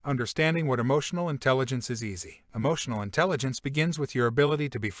Understanding what emotional intelligence is easy. Emotional intelligence begins with your ability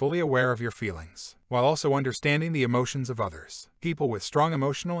to be fully aware of your feelings, while also understanding the emotions of others. People with strong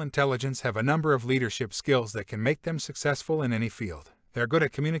emotional intelligence have a number of leadership skills that can make them successful in any field. They're good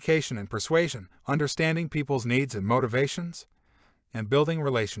at communication and persuasion, understanding people's needs and motivations, and building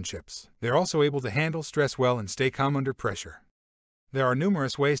relationships. They're also able to handle stress well and stay calm under pressure. There are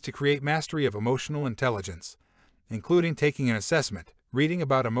numerous ways to create mastery of emotional intelligence, including taking an assessment, reading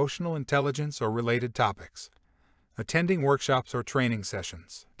about emotional intelligence or related topics, attending workshops or training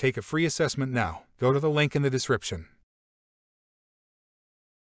sessions. Take a free assessment now. Go to the link in the description.